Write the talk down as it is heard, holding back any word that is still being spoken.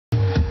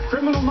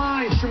Criminal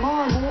Minds,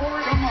 Shemar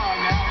Moore. Come on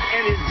now.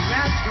 And his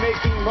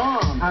matchmaking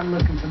mom. I'm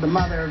looking for the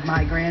mother of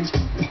my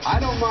grandchildren. I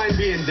don't mind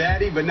being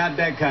daddy, but not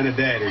that kind of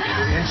daddy.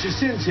 And she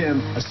sends him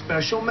a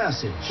special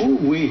message.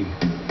 Ooh-wee.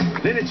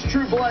 Then it's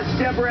True Blood's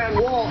Deborah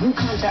Ann Wall. Who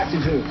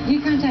contacted who?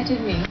 You contacted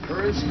me.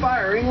 Her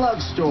inspiring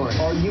love story.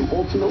 Are you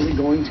ultimately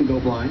going to go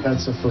blind?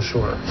 That's a for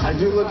sure. I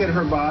do look at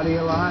her body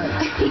a lot.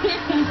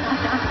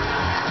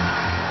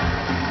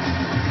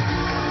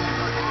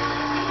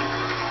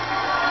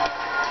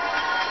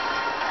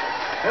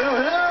 Hello,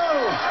 hello.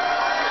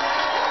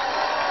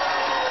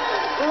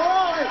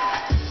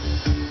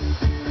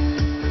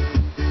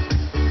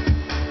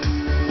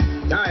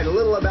 All right, a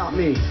little about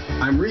me.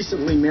 I'm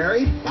recently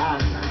married.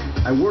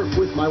 I work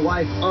with my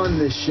wife on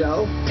this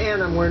show,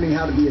 and I'm learning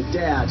how to be a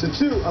dad to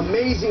two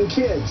amazing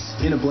kids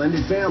in a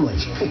blended family.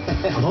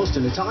 I'm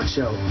hosting a talk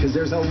show because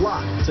there's a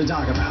lot to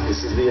talk about.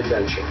 This is The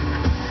Adventure.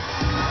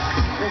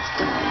 Let's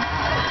go.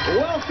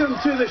 Welcome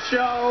to the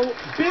show.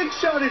 Big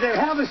show today.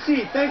 Have a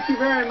seat. Thank you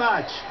very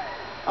much.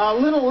 A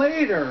little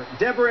later,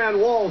 Deborah Ann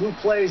Wall, who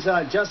plays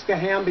Jessica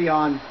Hamby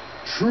on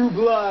True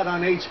Blood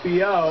on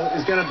HBO,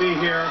 is going to be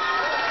here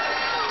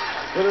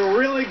with a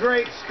really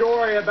great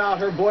story about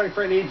her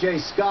boyfriend, E.J.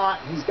 Scott.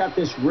 He's got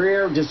this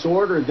rare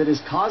disorder that is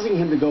causing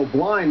him to go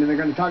blind, and they're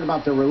going to talk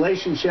about their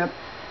relationship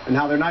and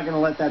how they're not going to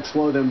let that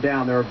slow them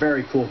down. They're a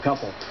very cool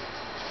couple.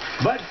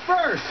 But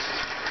first,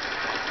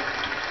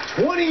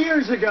 20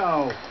 years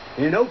ago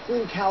in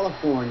Oakland,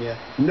 California,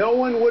 no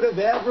one would have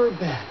ever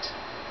bet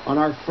on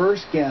our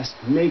first guest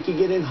making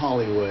it in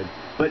Hollywood.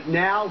 But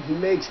now he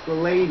makes the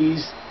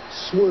ladies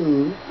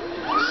swoon.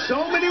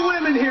 So many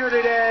women here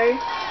today.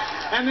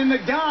 And then the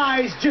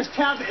guys just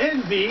have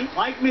envy,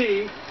 like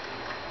me.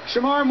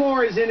 Shemar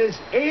Moore is in his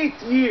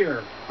 8th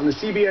year on the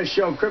CBS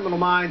show Criminal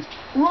Minds.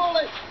 Roll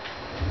it!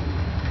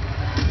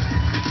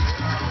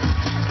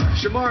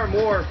 Shemar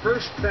Moore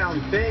first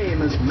found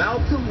fame as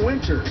Malcolm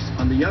Winters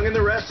on The Young and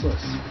the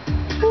Restless.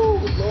 Ooh,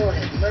 Lord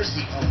have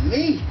mercy on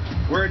me.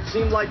 Where it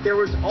seemed like there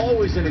was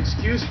always an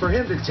excuse for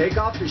him to take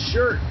off his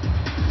shirt.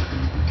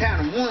 Count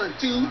them 1,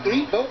 2,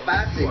 3, 4,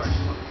 5, 6.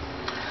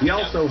 He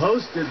also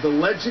hosted the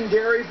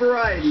legendary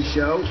variety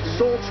show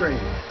Soul Train.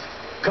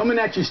 Coming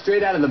at you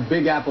straight out of the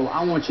Big Apple,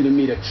 I want you to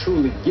meet a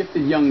truly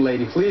gifted young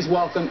lady. Please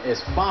welcome,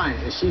 as fine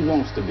as she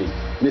wants to be,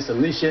 Miss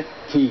Alicia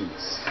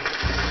Keys.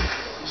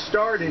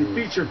 Starred in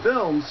feature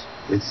films.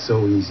 It's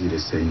so easy to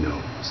say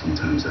no,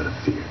 sometimes out of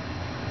fear.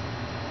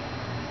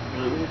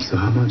 So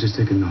how about just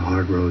taking the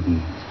hard road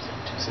and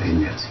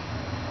saying yes?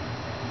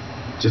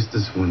 Just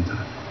this one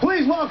time.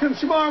 Please welcome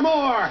Shemar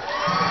Moore.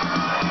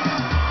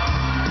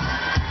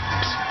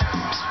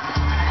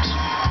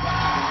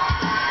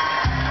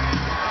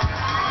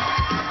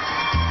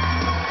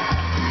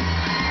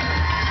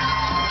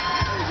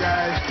 Hey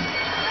guys.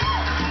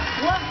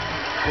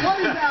 What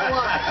is that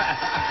like?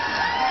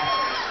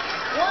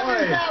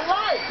 What is that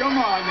like? Come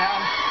on now.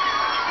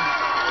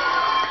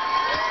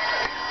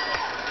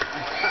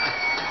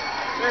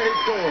 Very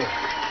cool.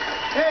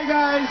 Hey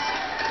guys,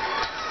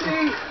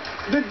 see,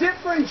 the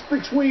difference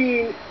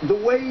between the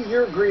way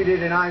you're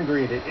greeted and I'm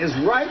greeted is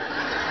right.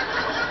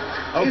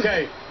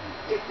 Okay.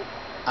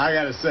 I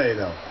gotta say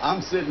though,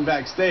 I'm sitting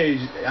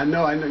backstage. I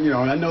know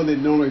they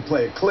normally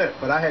play a clip,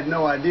 but I had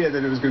no idea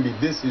that it was gonna be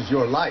 "This Is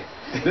Your Life."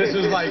 This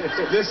was like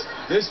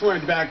this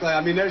went back like,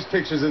 I mean, there's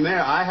pictures in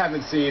there I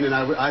haven't seen, and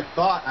I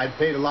thought I'd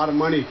paid a lot of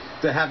money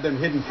to have them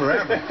hidden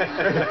forever.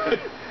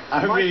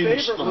 My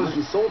favorite was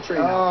the Soul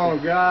Train. Oh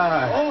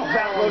God! Oh,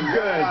 that looked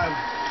good.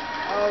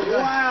 Oh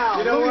God. Wow!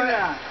 You know look what? at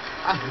that.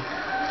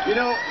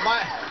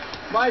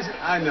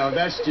 I know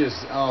that's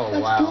just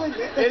wow. Good.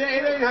 It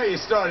ain't how you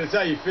start; it's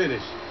how you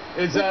finish.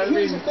 It's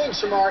Here's the thing,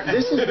 Shemar.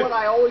 This is what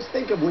I always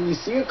think of when you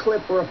see a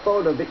clip or a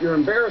photo that you're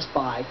embarrassed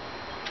by.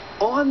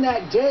 On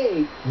that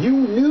day, you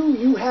knew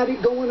you had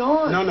it going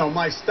on. No,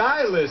 my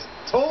stylist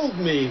told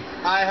me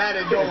I had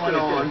it going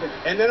on,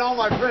 and then all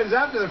my friends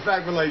after the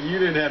fact were like, "You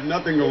didn't have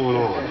nothing going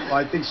on."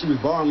 I think she was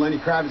borrowing Lenny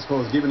Kravitz's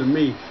clothes, giving to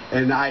me,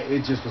 and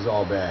it just was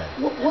all bad.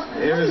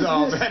 It was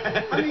all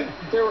bad. I mean,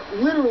 there were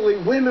literally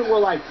women were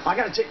like, "I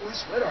got to take my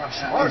sweater off.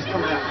 Shemar's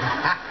coming out."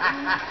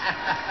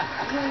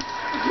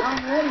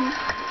 I'm ready.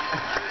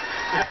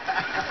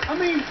 I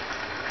mean,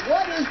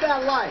 what is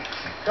that like?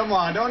 Come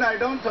on, don't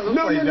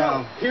play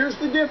dumb. Here's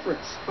the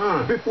difference.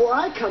 Huh. Before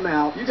I come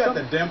out, you got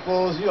the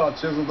dimples, you all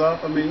chiseled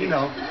up. I mean,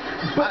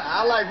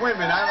 I like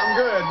women. I'm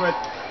good, but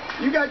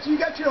you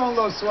got your own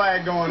little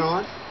swag going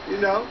on.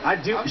 I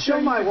do. Show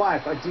my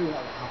wife. I do have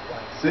a hot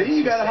wife. See,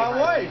 you got a hot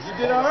wife. You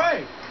did all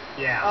right.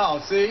 Yeah. Oh,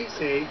 see,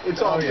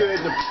 it's all good.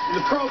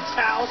 The Probst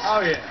house.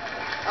 Oh yeah.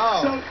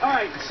 Oh. So, all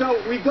right,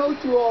 so we go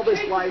through all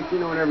this life,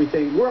 and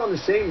everything. We're on the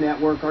same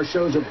network. Our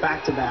shows are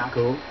back to back.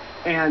 Cool.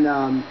 And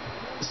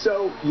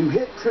so you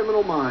hit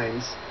Criminal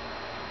Minds,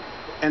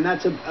 and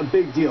that's a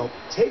big deal.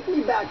 Take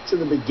me back to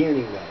the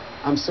beginning, though.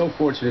 I'm so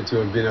fortunate to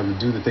have been able to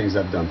do the things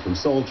I've done, from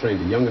Soul Train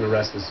to Young and the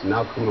Restless, to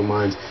now Criminal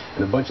Minds,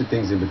 and a bunch of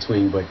things in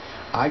between. But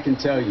I can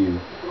tell you,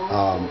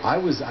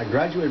 I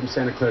graduated from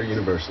Santa Clara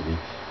University,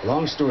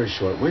 long story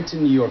short, went to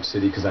New York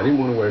City because I didn't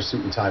want to wear a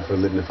suit and tie for a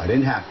living if I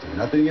didn't have to.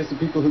 Nothing against the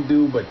people who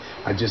do, but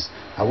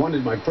I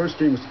wanted, my first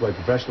dream was to play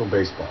professional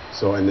baseball.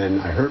 So, and then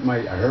I hurt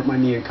my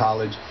knee in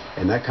college,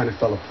 and that kind of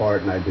fell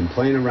apart, and I'd been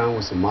playing around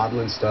with some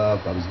modeling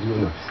stuff. I was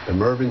doing the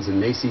Mervyn's and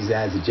Macy's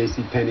ads at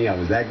JCPenney. I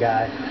was that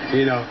guy.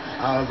 You know,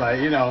 I was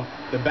like, you know,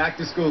 the back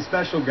to school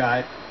special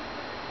guy.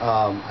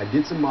 I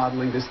did some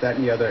modeling, this, that,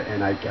 and the other,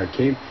 and I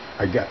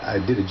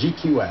did a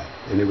GQ ad,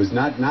 and it was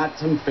not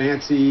some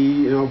fancy,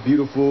 you know,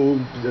 beautiful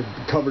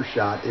cover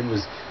shot. It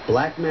was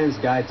Black Man's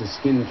Guide to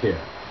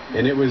Skincare,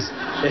 and it was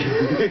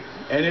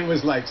and it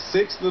was like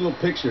six little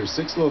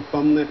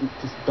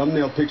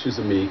thumbnail pictures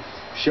of me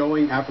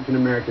showing African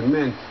American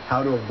men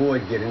how to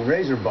avoid getting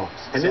razor bumps.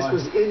 And this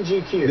was in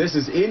GQ. This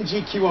is in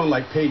GQ on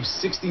like page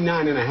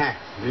 69 and a half,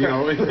 you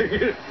know.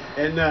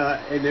 And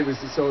it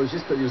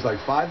was like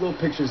 5 little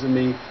pictures of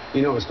me,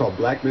 you know. It was called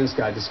Black Men's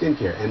Guide to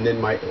Skincare. And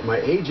then my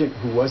agent,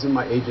 who wasn't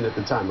my agent at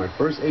the time, my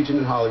first agent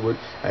in Hollywood,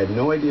 I had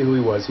no idea who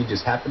he was. He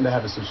just happened to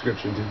have a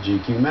subscription to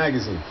GQ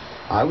magazine.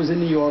 I was in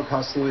New York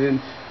hustling,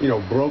 you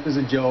know, broke as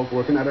a joke,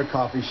 working at a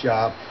coffee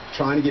shop,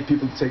 trying to get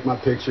people to take my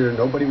picture.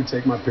 Nobody would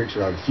take my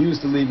picture. I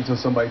refused to leave until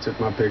somebody took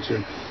my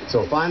picture.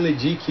 So finally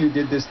GQ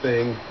did this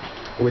thing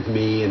with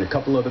me and a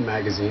couple other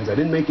magazines. I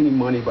didn't make any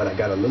money, but I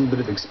got a little bit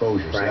of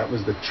exposure. Right. So that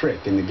was the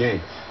trick in the game.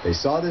 They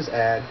saw this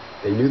ad.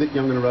 They knew that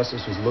Young and the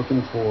Restless was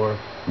looking for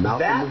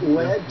Malcolm. That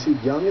led to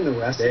Young and the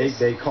Restless?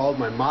 They called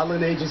my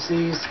modeling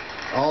agencies,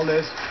 all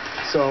this.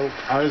 So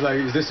I was like,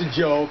 is this a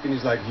joke? And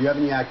he's like, do you have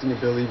any acting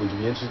ability? Would you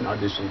be interested in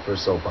auditioning for a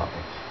soap opera?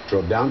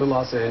 Drove down to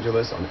Los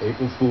Angeles on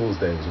April Fool's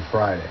Day. It was a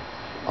Friday.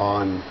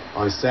 On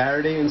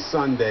Saturday and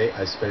Sunday,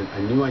 I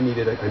knew I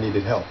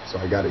needed help. So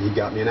he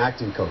got me an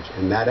acting coach.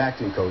 And that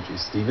acting coach is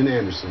Steven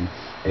Anderson.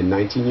 And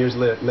 19 years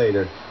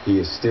later, he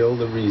is still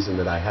the reason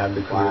that I have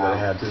the career that I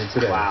have today.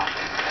 Wow.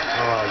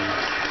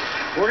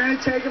 We're going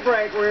to take a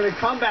break. We're going to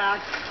come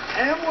back.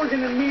 And we're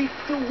going to meet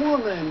the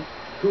woman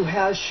who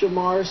has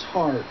Shemar's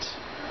heart.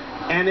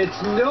 And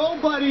it's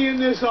nobody in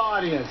this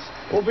audience.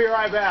 We'll be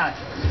right back.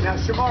 Now,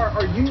 Shemar,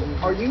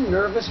 are you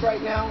nervous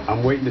right now?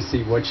 I'm waiting to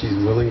see what she's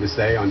willing to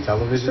say on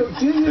television. So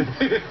do you?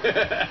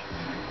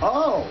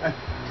 Oh.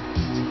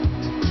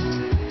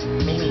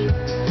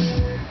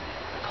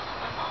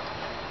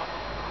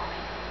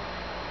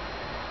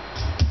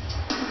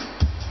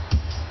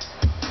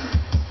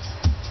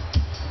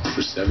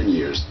 For 7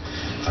 years,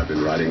 I've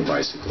been riding a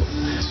bicycle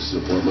to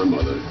support my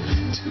mother,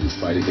 to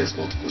fight against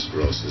multiple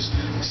sclerosis.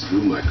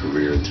 Through my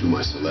career and through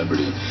my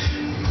celebrity,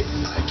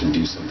 I can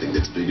do something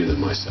that's bigger than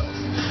myself.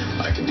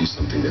 I can do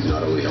something that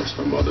not only helps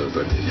my mother,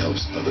 but it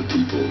helps other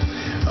people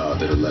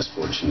that are less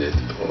fortunate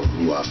or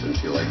who often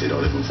feel like they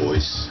don't have a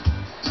voice.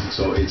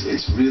 So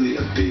it's really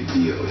a big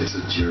deal. It's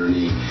a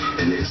journey,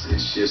 and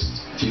it's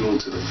just fuel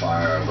to the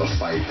fire of a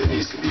fight that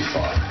needs to be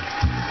fought.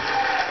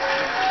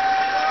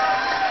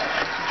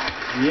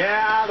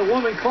 Yeah, the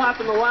woman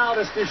clapping the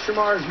loudest is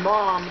Shemar's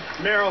mom,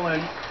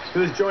 Marilyn,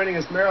 who is joining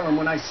us. Marilyn,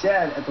 when I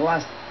said at the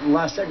last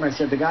segment, I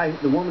said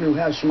the woman who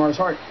has Shemar's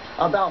heart,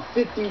 about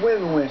 50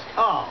 women went,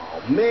 oh,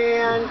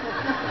 man.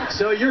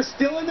 So you're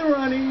still in the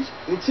running.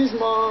 It's his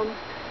mom.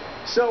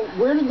 So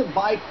where did the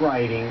bike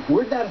riding,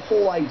 where did that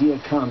whole idea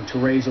come to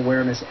raise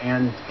awareness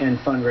and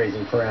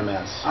fundraising for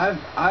MS?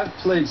 I've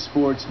played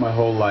sports my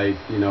whole life.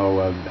 You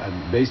know,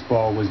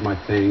 baseball was my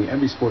thing.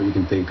 Every sport you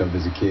can think of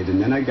as a kid. And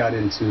then I got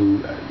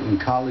into, in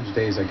college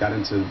days, I got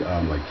into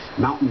like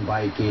mountain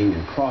biking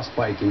and cross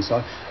biking.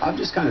 So I've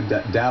just kind of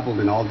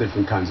dabbled in all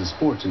different kinds of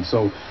sports. And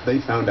so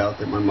they found out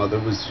that my mother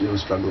was, you know,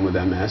 struggling with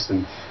MS.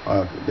 And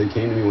they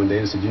came to me one day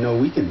and said, you know,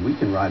 we can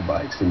ride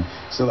bikes and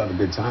still have a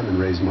good time and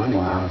raise money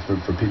for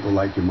people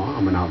like your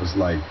mom. And I was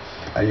like,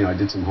 I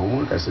did some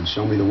homework. I said,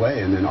 show me the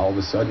way. And then all of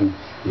a sudden,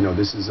 you know,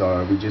 this is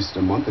we just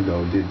a month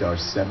ago did our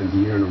 7th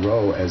year in a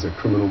row as a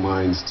Criminal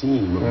Minds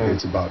team.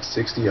 It's about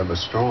 60 of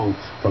us strong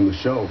from the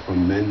show,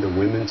 from men to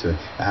women to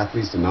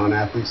athletes to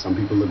non-athletes. Some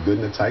people look good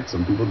in the tights.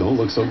 Some people don't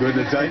look so good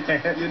in the tights.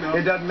 You know,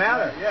 it doesn't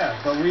matter. Yeah,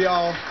 but we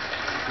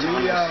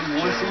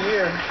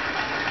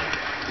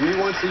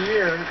once a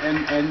year,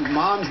 and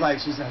mom's like,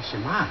 she's like,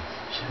 Shemar,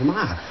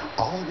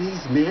 all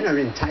these men are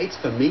in tights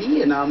for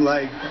me? And I'm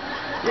like,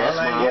 yes,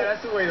 Mom. Yeah,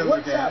 that's the way to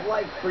look at it. What's that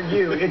like for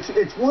you?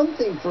 It's one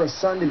thing for a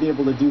son to be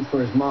able to do for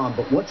his mom,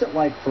 but what's it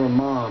like for a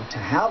mom to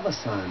have a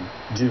son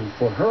do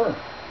for her?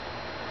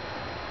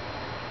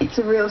 It's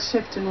a real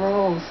shift in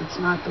roles. It's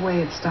not the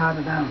way it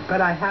started out.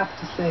 But I have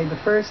to say, the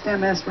first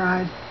MS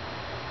ride,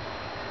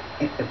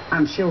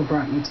 I'm sure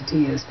brought me to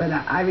tears. But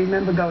I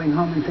remember going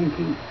home and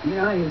thinking, you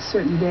know, you have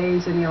certain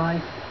days in your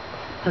life,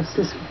 but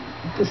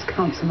this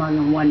counts among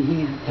them one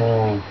hand.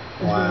 Oh,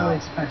 it was really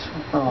special.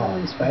 Oh,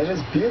 really special. That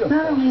is beautiful.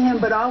 Not only him,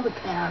 but all the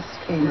cast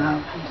came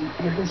out.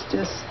 It was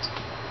just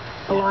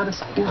a lot of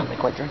support.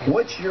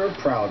 What's your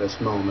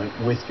proudest moment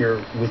with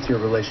your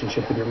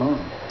relationship with your mom?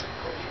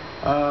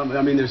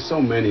 I mean, there's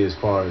so many as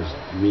far as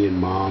me and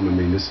mom. I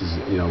mean, this is,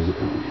 you know,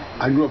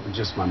 I grew up with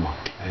just my mom,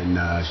 and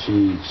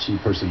she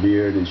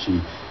persevered, and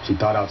she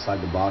thought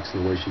outside the box in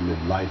the way she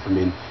lived life. I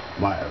mean,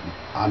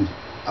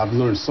 I've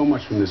learned so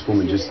much from this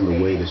woman just in the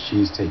way that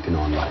she's taken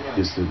on life,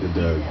 just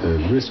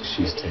the risks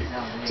she's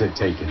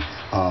taken.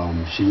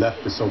 She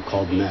left the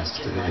so-called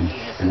nest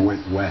and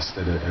went west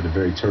at a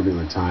very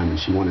turbulent time, and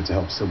she wanted to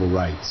help civil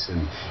rights,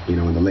 and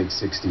in the late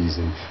 60s.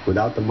 And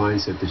without the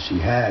mindset that she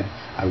had,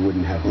 I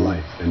wouldn't have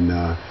life.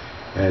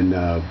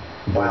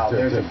 Wow,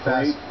 there's a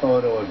great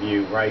photo of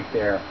you right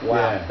there. Wow,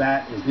 yeah.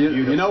 That is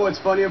beautiful. You know what's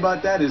funny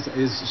about that is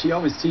she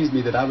always teased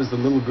me that I was the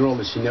little girl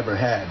that she never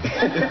had.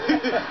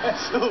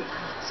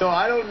 So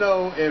I don't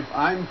know if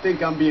I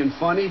think I'm being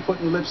funny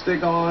putting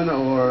lipstick on,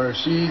 or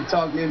she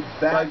talking.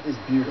 That is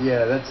beautiful.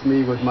 Yeah, that's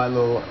me with my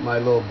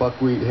little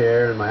buckwheat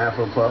hair and my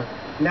afro puff.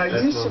 Now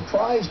you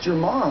surprised your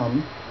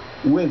mom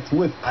with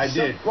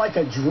like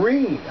a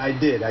dream. I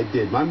did.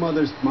 My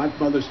mother's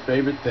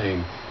favorite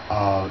thing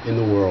in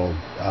the world,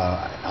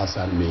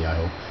 outside of me, I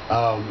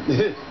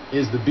hope,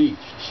 is the beach.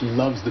 She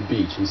loves the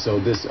beach, and so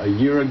a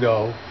year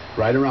ago,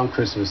 right around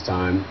Christmas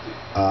time,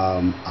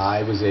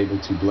 I was able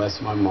to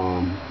bless my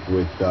mom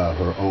with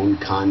her own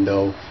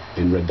condo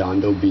in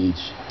Redondo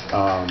Beach,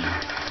 her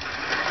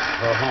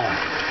home.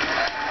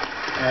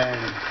 And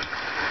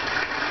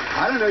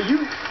I don't know,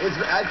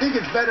 I think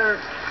it's better.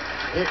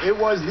 It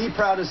was the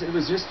proudest. It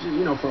was just,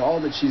 for all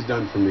that she's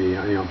done for me.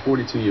 I'm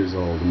 42 years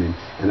old. I mean,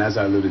 and as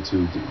I alluded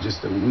to,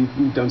 just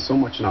we've done so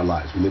much in our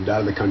lives. We lived out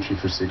of the country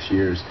for 6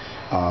 years.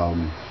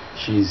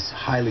 She's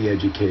highly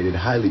educated,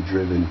 highly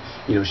driven.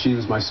 She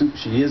is my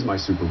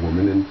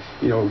superwoman,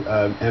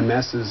 and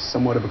MS is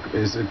somewhat of a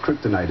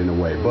kryptonite in a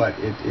way, but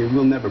it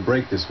will never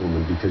break this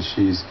woman, because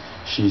she's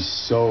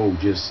so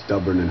just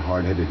stubborn and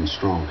hard-headed and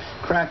strong.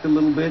 Cracked a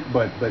little bit,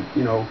 but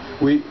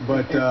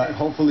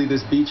hopefully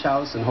this beach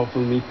house and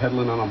hopefully me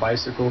pedaling on a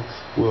bicycle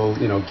will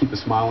keep a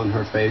smile on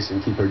her face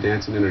and keep her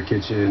dancing in her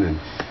kitchen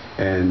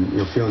and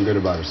feeling good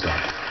about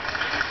herself.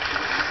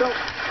 So,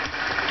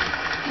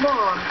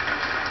 Mom,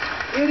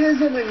 it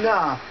isn't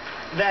enough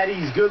that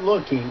he's good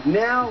looking.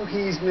 Now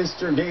he's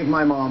Mr. Gave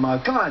my mom a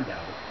condo.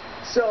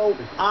 So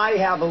I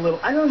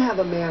don't have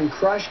a man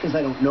crush because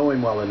I don't know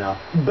him well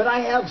enough, but I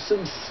have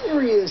some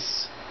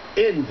serious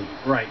envy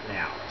right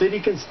now that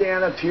he can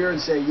stand up here and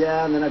say,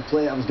 yeah, and then I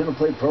was going to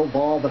play pro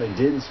ball, but I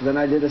didn't, so then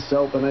I did a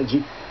soap and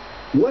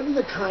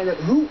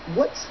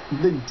what's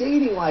the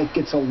dating life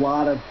gets a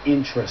lot of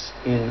interest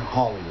in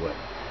Hollywood,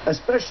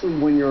 especially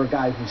when you're a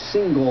guy who's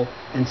single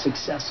and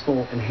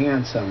successful and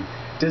handsome.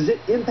 Does it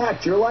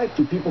impact your life?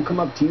 Do people come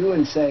up to you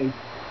and say,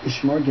 is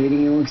Shemar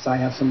dating anyone? Because I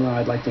have someone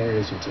I'd like to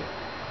introduce you to.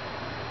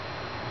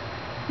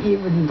 You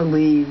wouldn't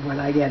believe what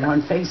I get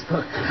on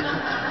Facebook.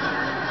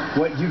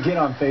 What you get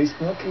on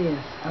Facebook?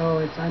 Yes. Oh,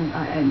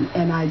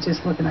 and I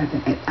just look and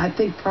I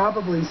think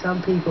probably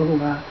some people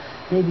who are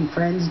maybe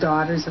friends'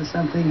 daughters or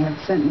something have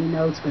sent me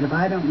notes, but if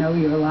I don't know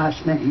your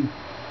last name,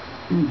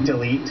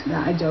 delete.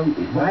 I don't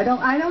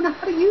know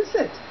how to use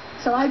it.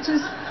 So I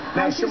just.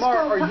 Now,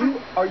 Shemar,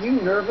 are you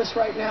nervous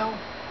right now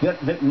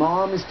that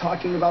Mom is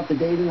talking about the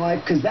dating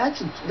life? Because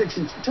that's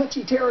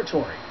touchy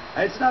territory.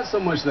 It's not so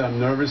much that I'm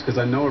nervous, because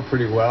I know her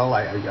pretty well.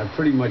 I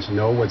pretty much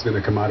know what's going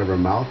to come out of her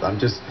mouth.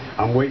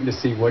 I'm waiting to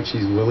see what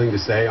she's willing to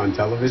say on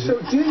television. So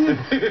do you?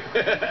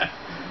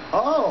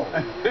 Oh,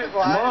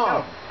 well, I don't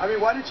know. I mean,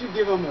 why don't you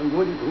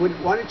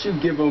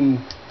give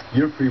them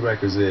your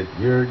prerequisite,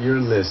 your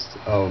list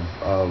of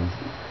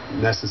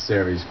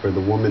necessaries for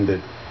the woman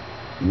that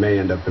may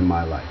end up in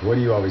my life? What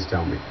do you always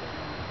tell me?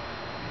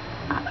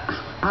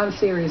 I'm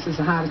serious as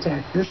a heart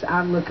attack.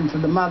 I'm looking for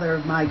the mother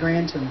of my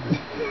grandchildren.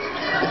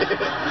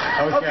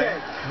 Okay.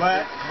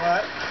 But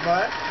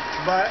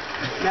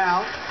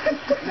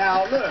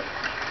now look.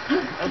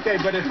 Okay,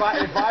 but if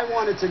I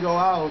wanted to go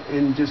out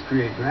and just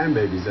create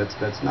grandbabies,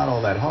 that's not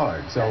all that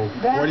hard. So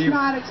what do you?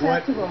 That's not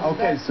acceptable.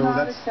 Okay,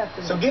 that's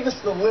acceptable. So give us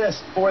the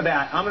list for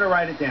that. I'm going to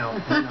write it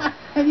down.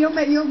 And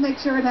you'll make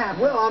sure it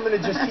happens. Well, I'm going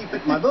to just keep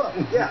it in my book.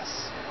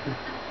 Yes.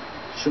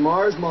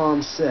 Shamar's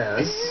mom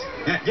says,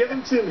 give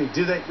them to me.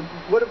 Do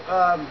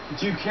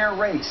you care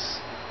race?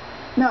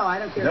 No, I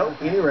don't care about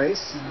that. Any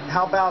race.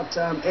 How about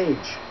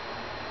age?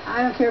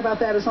 I don't care about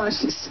that as long as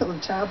she's still of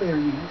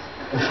childbearing years.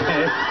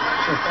 Okay.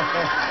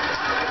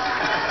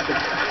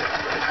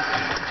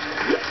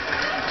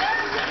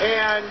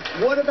 And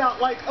what about,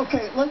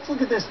 okay, let's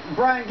look at this.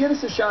 Brian, give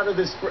us a shot of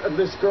this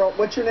girl.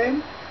 What's your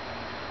name?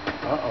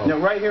 Uh-oh. No,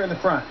 right here in the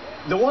front.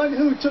 The one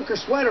who took her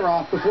sweater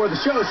off before the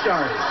show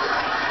started.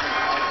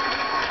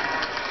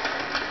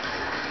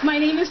 My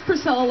name is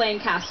Priscilla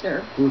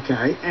Lancaster.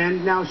 Okay,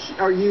 and now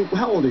how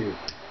old are you?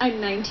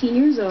 I'm 19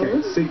 years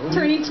old,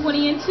 turning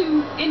 20 in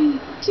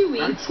 2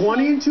 weeks.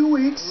 20 in 2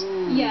 weeks?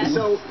 Yes.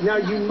 So now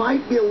you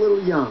might be a little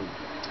young.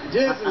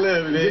 Just a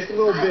little bit. Just a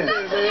little bit.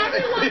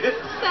 Everyone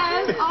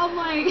says, all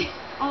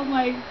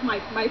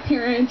my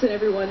parents and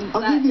everyone.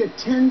 I'll give you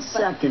 10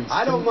 seconds.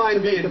 I don't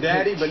mind being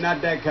daddy, but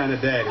not that kind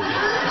of daddy.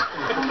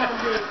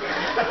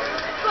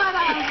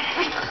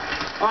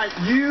 All right,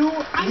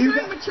 I'm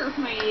very mature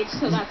for my age,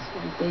 so that's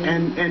one thing.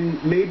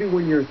 And maybe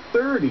when you're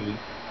 30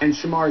 and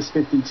Shemar is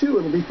 52,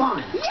 it'll be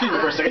fine.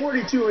 Yeah.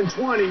 42 and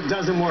 20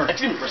 doesn't work.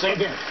 Excuse me for a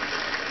second.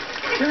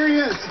 Okay. Here he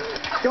is.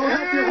 Go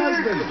help your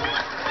husband.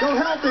 Go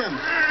help him.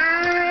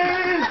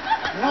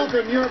 Help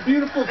him. You're a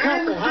beautiful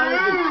couple. How is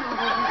it?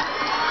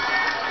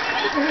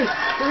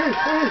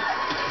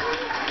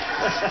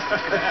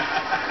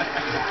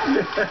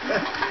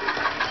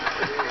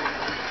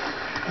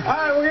 All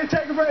right, we're going to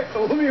take a break,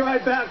 but we'll be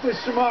right back with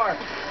Shemar.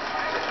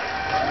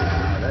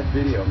 That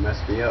video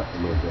messed me up a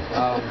little bit.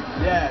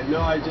 Yeah,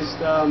 no, I just,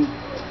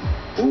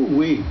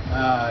 ooh-wee.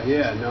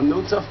 Yeah, no, I'm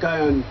no tough guy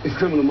on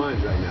Criminal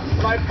Minds right now.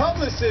 My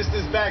publicist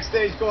is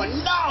backstage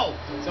going, no!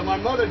 So my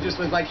mother just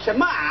was like,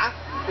 Shemar!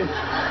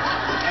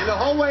 And the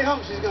whole way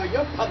home, she's going,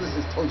 your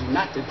publicist told you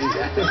not to do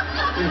that.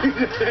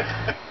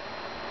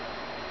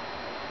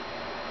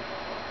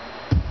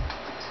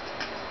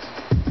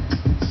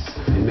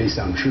 It may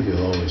sound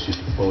trivial, oh, it's just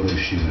a photo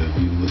shoot of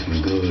you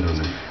looking good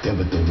on it. Yeah,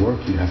 but the work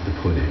you have to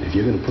put in. If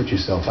you're going to put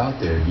yourself out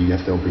there, you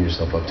have to open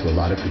yourself up to a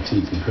lot of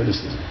critique and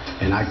criticism.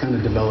 And I kind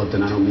of developed,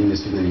 and I don't mean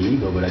this with any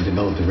ego, but I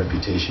developed a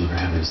reputation for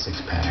having a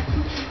six-pack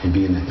and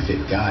being that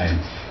fit guy.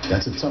 And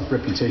that's a tough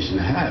reputation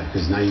to have,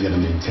 because now you got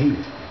to maintain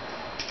it.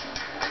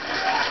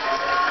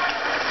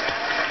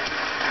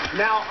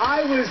 Now,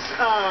 I was,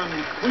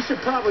 we should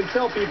probably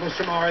tell people,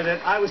 Shemar,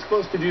 that I was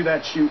supposed to do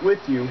that shoot with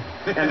you,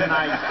 and then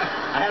I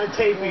had a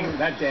taping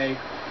that day.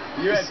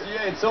 You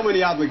had so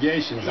many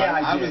obligations. Yeah,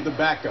 I was the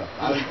backup.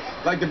 I was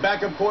like the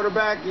backup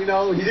quarterback, you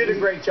know. You did a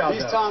great job.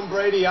 He's Tom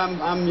Brady. I'm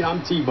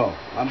Tebow.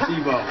 I'm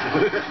Tebow.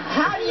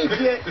 How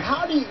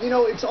do you, you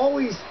know,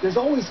 there's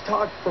always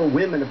talk for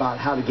women about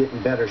how to get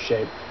in better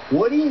shape.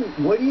 What do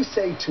you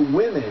say to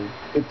women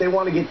if they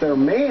want to get their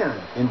man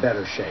in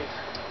better shape?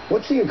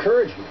 What's the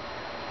encouragement?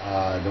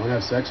 Don't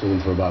have sex with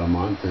him for about a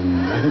month,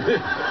 and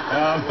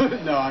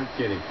no, I'm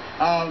kidding.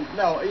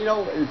 No, you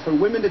know, for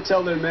women to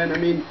tell their men, I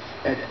mean,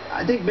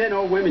 I think men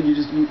or women, you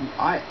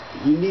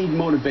need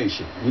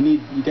motivation.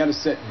 You got to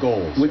set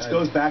goals. Which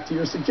goes back to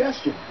your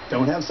suggestion: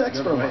 don't have sex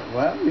for a month.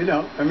 Well, you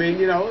know, I mean,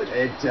 you know,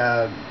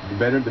 the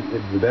better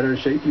in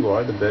shape you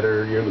are, the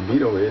better your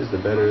libido is, the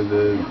better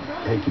the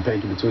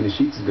hanky-panky between the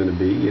sheets is going to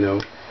be. You know.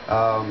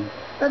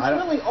 That's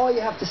really all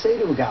you have to say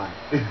to a guy,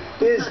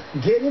 is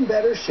get in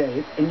better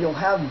shape and you'll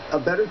have a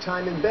better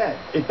time in bed.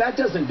 If that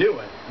doesn't do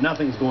it,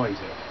 nothing's going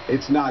to.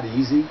 It's not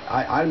easy.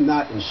 I'm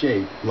not in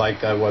shape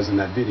like I was in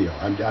that video.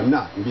 I'm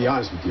not, to be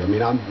honest with you. I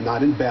mean, I'm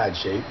not in bad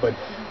shape, but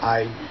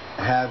I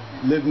have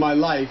lived my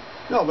life.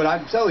 No, but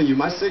I'm telling you,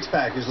 my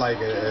six-pack is like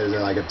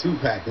a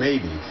two-pack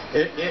maybe.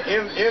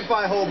 If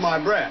I hold my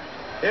breath.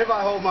 If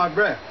I hold my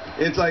breath.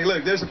 It's like,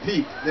 look, there's a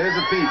peak. There's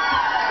a peak.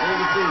 There's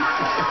a peak.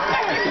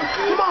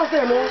 Come on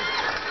there, man.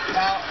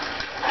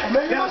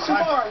 Now,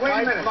 Shemar, wait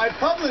a minute. My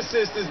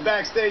publicist is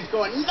backstage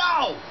going,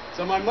 no!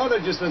 So my mother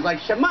just was like,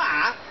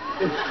 Shemar!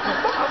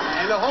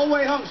 And the whole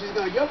way home, she's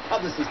going, your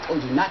publicist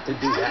told you not to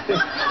do that.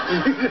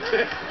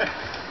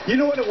 You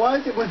know what it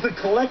was? It was the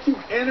collective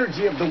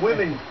energy of the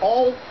women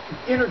all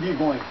interview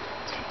going,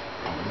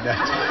 no.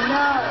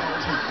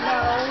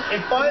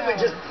 And finally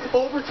just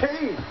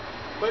overcame.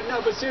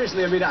 But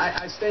seriously, I mean,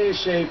 I stay in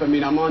shape. I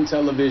mean, I'm on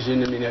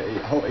television. I mean,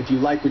 if you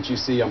like what you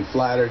see, I'm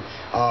flattered.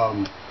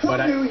 Who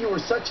knew you were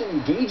such an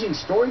engaging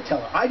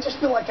storyteller? I just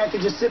feel like I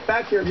could just sit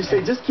back here and just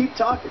say, just keep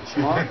talking,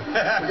 Shemar.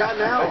 We got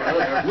an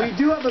hour. We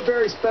do have a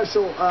very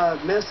special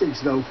message,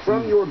 though,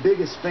 from your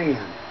biggest fan.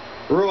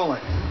 Roll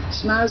it.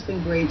 Shemar's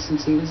been great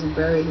since he was a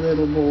very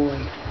little boy.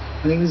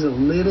 When he was a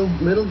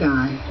little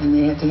guy, and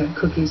they had to have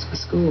cookies for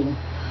school.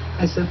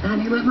 I said,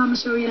 honey, let Mama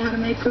show you how to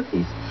make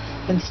cookies.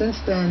 And since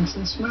then,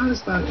 since Shemar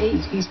was about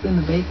 8, he's been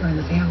the baker in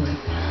the family.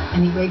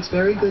 And he bakes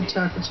very good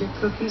chocolate chip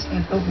cookies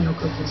and oatmeal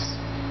cookies.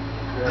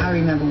 I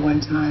remember one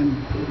time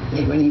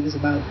when he was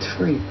about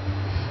 3,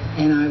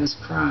 and I was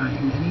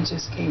crying, and he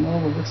just came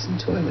over with some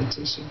toilet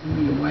tissue for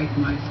me to wipe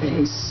my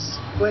face.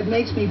 What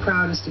makes me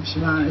proudest of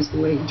Shemar is the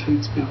way he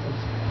treats people.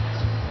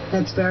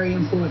 That's very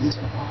important.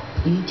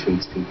 He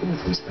treats people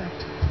with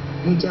respect.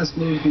 He just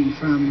moved me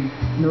from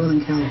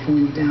Northern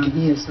California down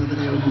here so that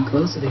I would be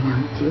closer to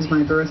him. It was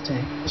my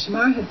birthday.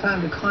 Shemar had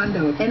found a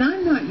condo, and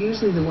I'm not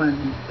usually the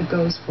one that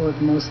goes for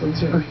the most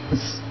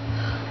luxurious,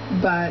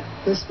 but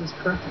this was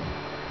perfect.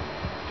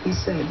 He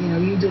said, you know,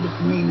 you did it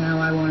for me, now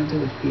I want to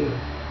do it for you.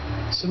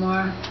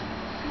 Shemar,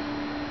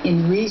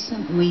 in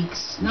recent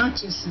weeks, not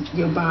just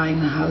you're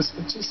buying the house,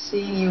 but just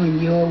seeing you in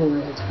your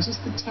world,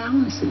 just the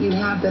talents that you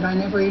have that I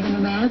never even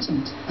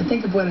imagined. I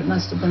think of what it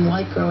must have been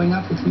like growing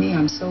up with me.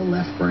 I'm so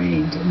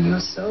left-brained, and you're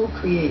so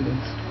creative,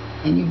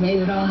 and you've made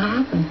it all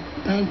happen.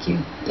 Thank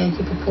you. Thank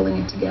you for pulling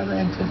it together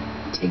and for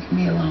taking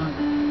me along.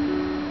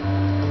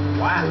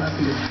 Wow. I love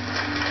you.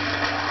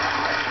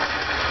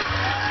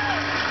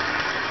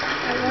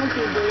 I love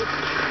you, Bruce.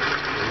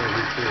 I love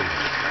you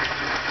too.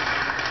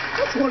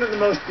 That's one of the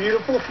most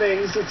beautiful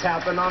things that's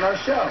happened on our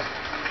show.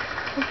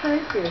 Well,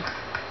 thank you.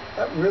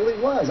 That really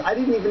was. I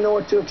didn't even know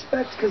what to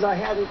expect because I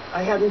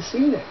hadn't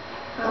seen it.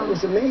 That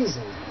was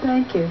amazing.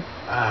 Thank you.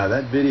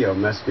 That video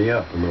messed me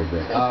up a little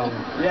bit.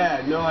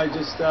 Yeah, no, I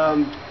just,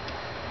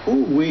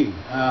 ooh-wee.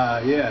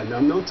 Yeah, no,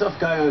 I'm no tough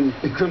guy on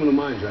Criminal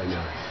Minds right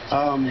now.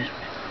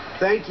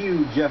 thank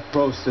you, Jeff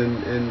Probst,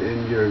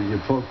 and your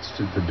folks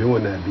for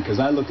doing that, because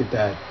I look at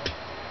that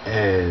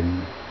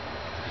and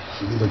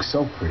you look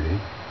so pretty,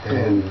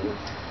 and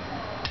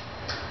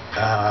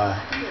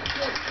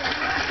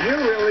you're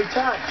really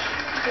touched.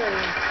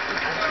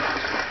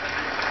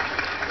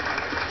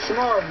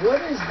 Shemar,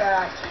 what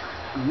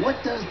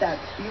does that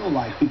feel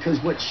like? Because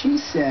what she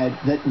said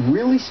that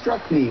really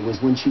struck me was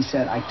when she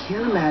said, I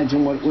can't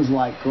imagine what it was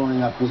like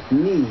growing up with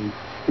me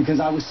because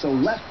I was so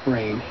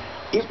left-brained.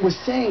 It was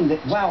saying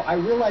that, wow, I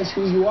realize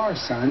who you are,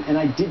 son, and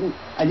I didn't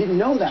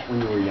know that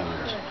when you were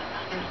younger.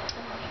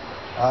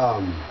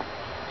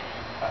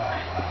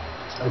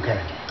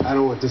 Okay. I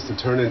don't want this to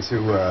turn into,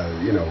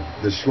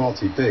 the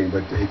schmaltzy thing,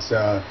 but it's,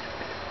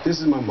 this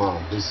is my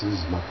mom. This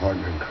is my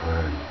partner in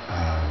crime.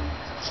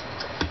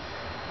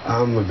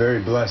 I'm a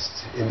very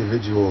blessed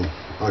individual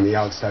on the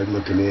outside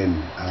looking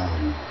in,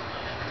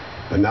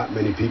 but not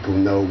many people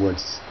know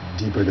what's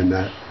deeper than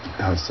that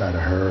outside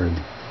of her and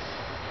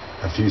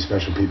a few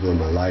special people in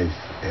my life.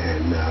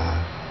 And,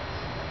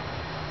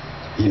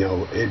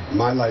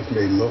 my life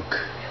may look,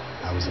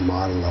 I was a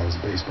model, I was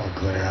a baseball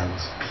player,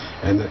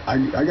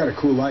 I got a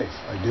cool life,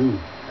 I do.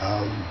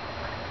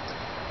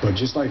 But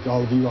just like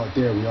all of you out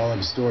there, we all have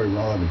a story, we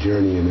all have a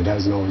journey, and it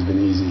hasn't always been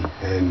easy.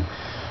 And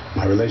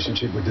my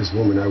relationship with this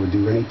woman, I would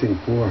do anything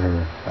for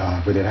her,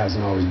 but it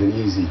hasn't always been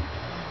easy.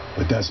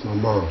 But that's my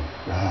mom.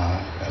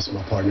 That's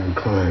my partner in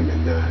crime,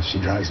 and she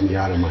drives me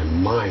out of my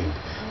mind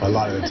a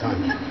lot of the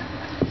time.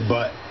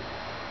 But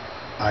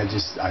I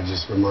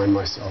just remind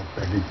myself,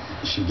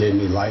 she gave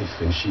me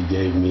life, and she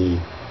gave me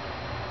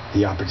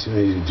the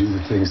opportunity to do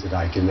the things that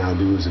I can now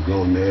do as a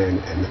grown man,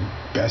 and the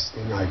best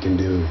thing I can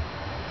do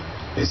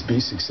is be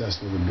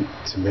successful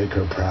to make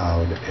her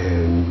proud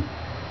and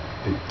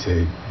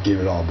to give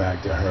it all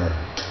back to her.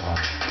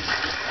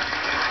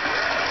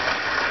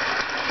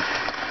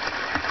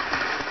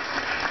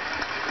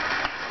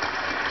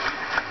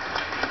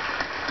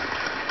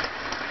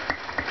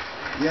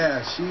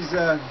 Yeah, she's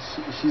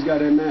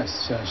got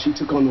MS. She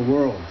took on the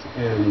world,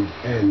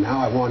 and now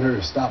I want her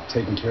to stop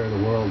taking care of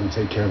the world and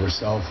take care of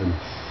herself and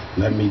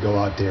let me go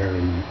out there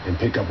and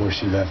pick up where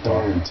she left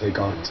off and take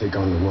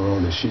on the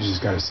world. And she's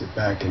just got to sit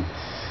back and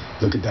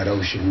look at that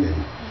ocean and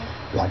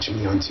watch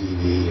me on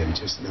TV and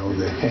just know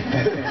that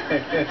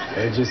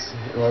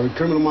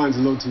Criminal Mind's a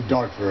little too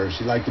dark for her.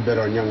 She liked to bet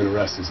on Young and the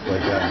Restless,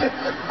 but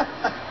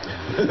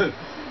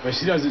but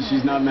she doesn't.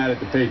 She's not mad at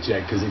the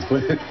paycheck because it's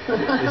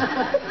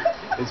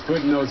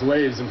putting those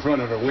waves in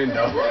front of her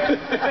window.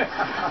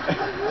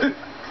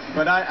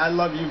 But I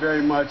love you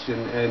very much,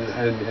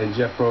 and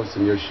Jeff Probst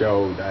and your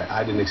show.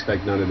 I didn't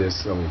expect none of this,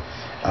 so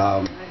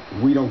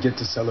we don't get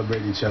to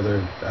celebrate each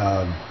other.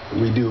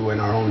 We do in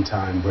our own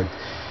time, but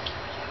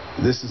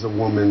this is a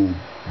woman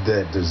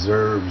that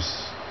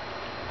deserves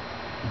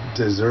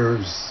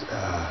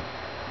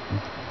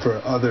for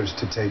others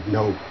to take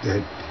note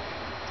that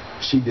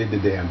she did the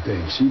damn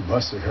thing. She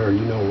busted her,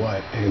 you know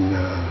what, and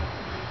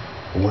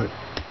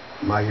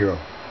my hero.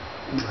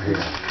 My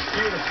hero.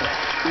 Beautiful.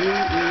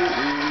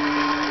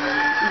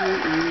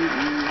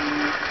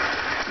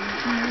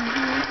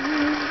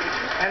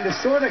 And to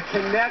sort of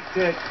connect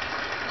it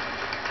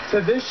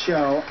to this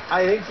show,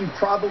 I think you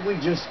probably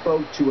just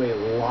spoke to a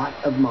lot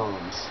of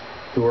moms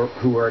who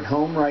are at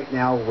home right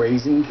now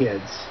raising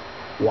kids,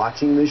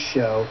 watching this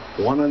show,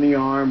 one on the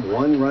arm,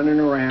 one running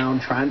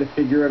around, trying to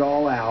figure it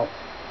all out.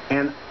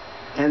 And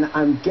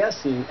I'm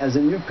guessing, as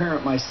a new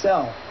parent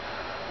myself,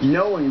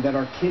 knowing that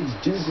our kids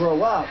do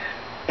grow up,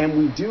 and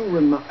we do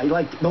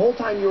like the whole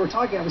time you were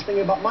talking, I was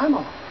thinking about my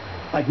mom.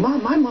 Like,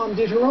 my mom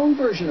did her own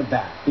version of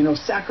that,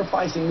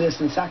 sacrificing this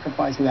and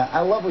sacrificing that. I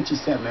love what you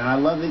said, man. I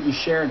love that you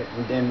shared it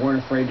and weren't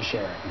afraid to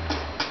share it.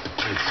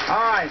 All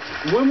right,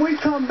 when we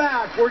come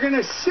back, we're going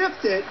to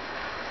shift it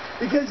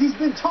because he's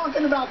been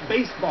talking about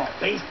baseball.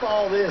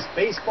 Baseball this,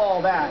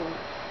 baseball that.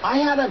 I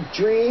had a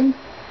dream.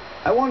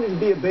 I wanted to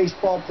be a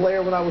baseball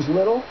player when I was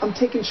little. I'm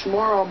taking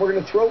Shemar on. We're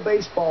going to throw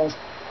baseballs.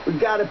 We've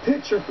got a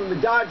pitcher from the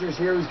Dodgers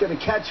here who's going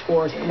to catch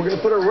for us, and we're going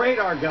to put a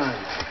radar gun.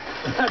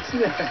 That's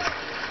next.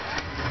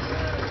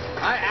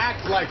 I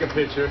act like a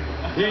pitcher.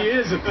 He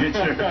is a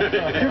pitcher.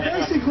 You're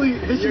basically...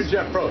 You're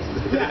Jeff Probst.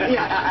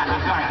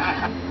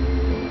 Yeah.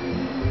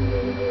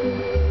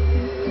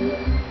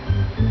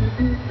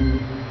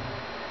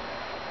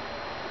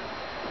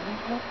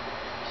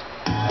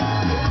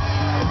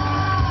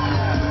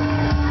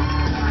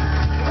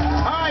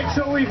 All right,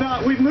 so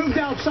we've moved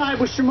outside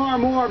with Shemar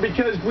Moore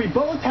because we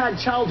both had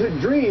childhood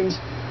dreams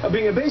of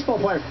being a baseball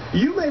player.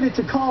 You made it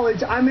to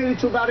college. I made it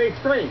to about 8th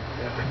grade.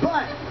 Yeah.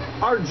 But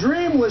our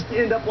dream was to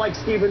end up like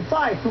Stephen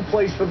Fife, who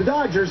plays for the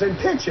Dodgers and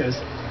pitches,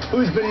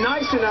 who's been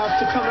nice enough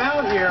to come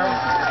out here.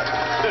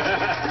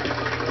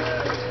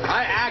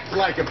 I act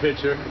like a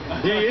pitcher.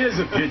 He is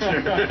a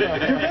pitcher.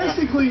 You're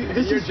basically...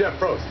 You're Jeff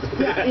Probst.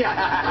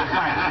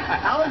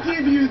 Yeah. I'll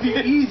give you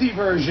the easy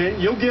version.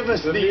 You'll give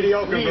us the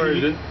mediocre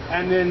version.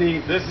 And then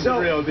This is the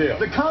real deal.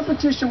 The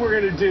competition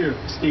we're going to do,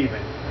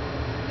 Stephen,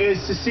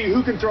 is to see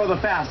who can throw the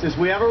fastest.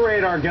 We have a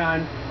radar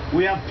gun.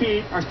 We have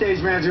Pete, our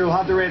stage manager, who'll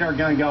have the radar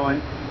gun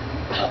going.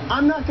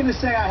 I'm not going to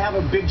say I have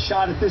a big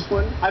shot at this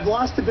one. I've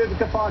lost to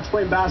Vivica Fox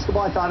playing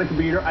basketball. I thought I could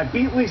beat her. I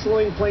beat Lisa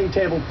Ling playing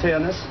table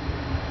tennis.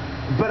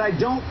 But I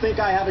don't think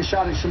I have a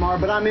shot at Shemar,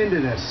 but I'm into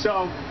this.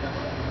 So,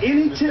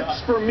 any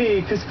tips for me?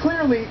 Because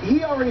clearly,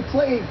 he already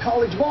played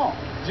college ball.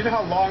 Do you know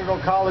how long ago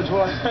college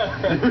was?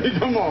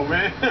 Come on,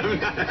 man.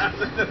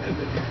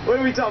 What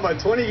are we talking about?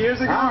 20 years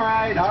ago? All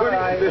right.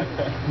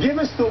 Give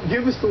us the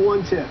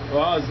one tip.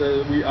 Well, I was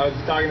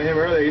talking to him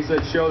earlier. He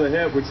said show the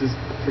hip, which is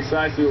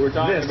precisely what we're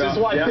talking about. This is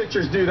why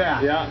pitchers do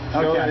that. Yeah.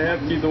 Show the hip,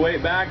 keep the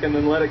weight back, and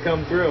then let it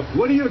come through.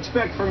 What do you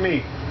expect from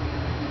me?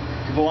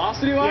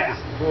 Velocity-wise?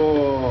 Yeah.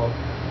 Oh.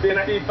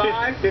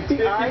 55?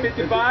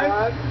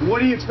 55? What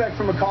do you expect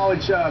from a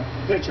college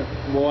pitcher?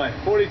 Boy.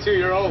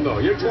 42-year-old, though.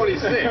 You're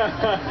 26.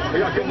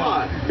 Come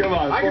on. Come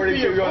on.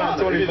 42 going on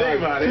 25. Think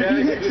about it.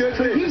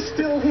 Could he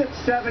still hit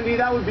 70?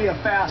 That would be a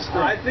fast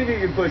throw. I think he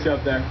could push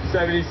up there.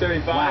 70,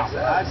 75. Wow.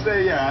 I'd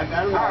say, yeah. I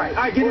don't know. All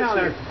right, get down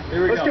there.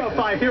 Let's go,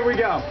 Five. Here we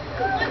go.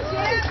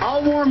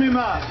 I'll warm him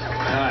up.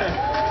 All right.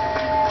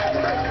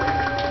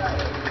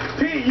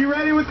 Pete, you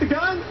ready with the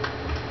gun?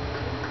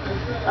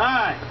 All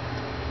right.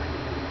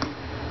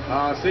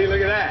 See,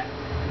 look at that.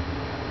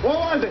 What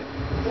was it?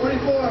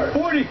 44.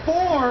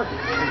 44?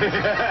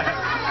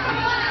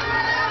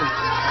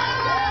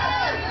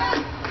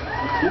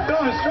 You're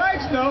throwing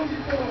strikes, though.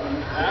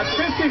 That's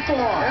 54.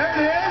 There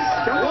it is.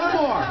 Come on. One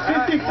more.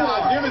 54.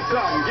 Give it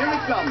something. Give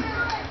it something.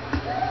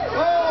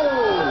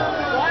 Oh.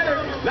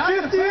 Not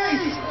 58. The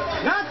pace.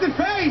 Not the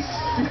pace.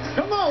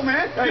 Come on,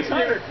 man.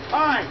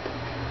 All right.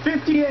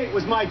 58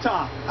 was my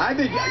top. I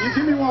think you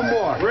give me one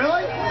more.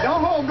 Really?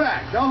 Don't hold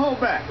back. Don't hold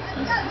back.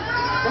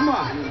 Come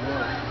on.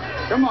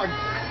 Come on.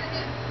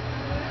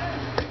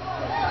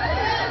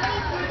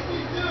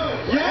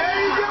 There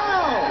you go.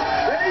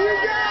 There you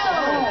go.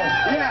 Oh,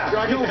 yeah.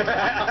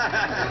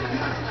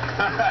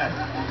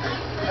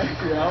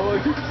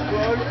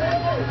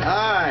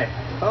 All right.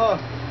 Oh.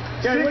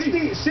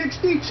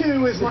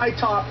 62 is my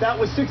top. That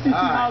was 62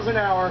 miles an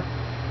hour.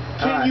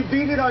 Can you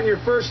beat it on your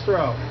first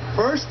throw?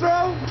 First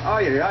throw? Oh,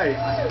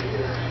 yeah.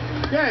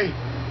 Hey,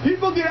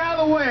 people get out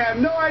of the way. I have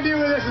no idea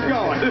where this is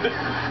going.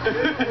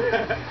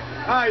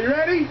 All right, you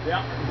ready?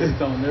 Yeah. Just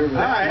don't nervous.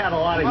 I had a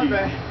lot of heat.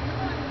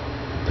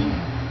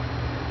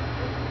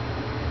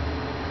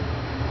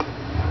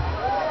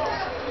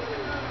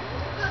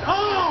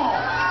 Oh!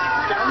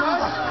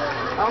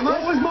 How much?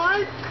 What was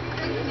mine?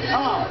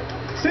 Oh,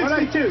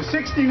 62,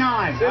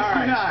 69.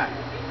 69.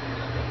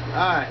 All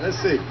right, let's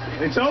see.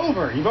 It's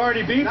over. You've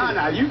already beaten me.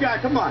 No, you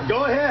got. Come on.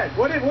 Go ahead.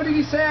 What did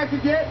he say I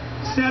could get?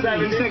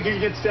 70. He said you could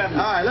get 70.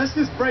 All right, let's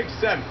just break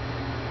 7.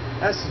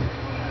 That's.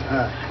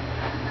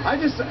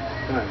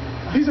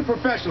 He's a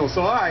professional,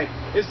 so all right.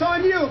 It's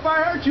on you. If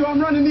I hurt you,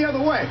 I'm running the other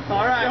way.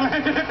 All right.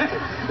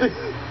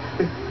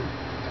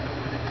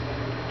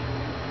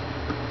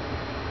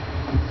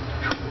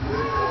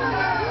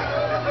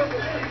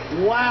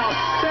 Wow.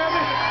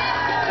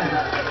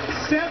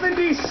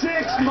 76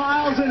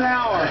 miles an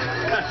hour.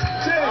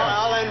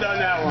 I'll end on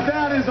that one.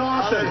 That is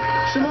awesome.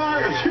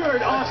 Shemar, you're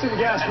an awesome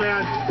guest,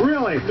 man.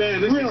 Really.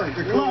 Man, this is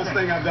the coolest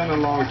thing I've done in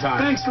a long time.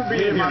 Thanks for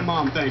being here. My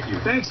mom, thank you.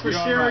 Thanks for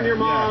sharing your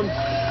mom.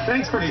 Yeah.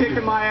 Thanks for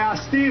kicking my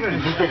ass, Steven.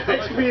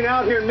 Thanks for being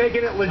out here and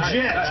making it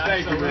legit.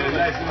 Thank you, man.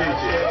 Nice to meet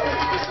you.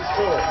 This is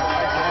cool.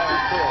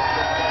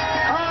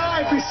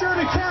 Be sure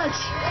to catch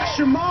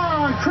Shemar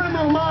on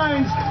Criminal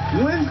Minds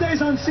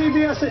Wednesdays on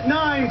CBS at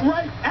 9,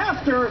 right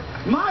after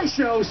my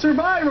show,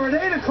 Survivor, at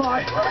 8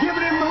 o'clock. Give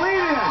it in,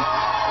 believe in.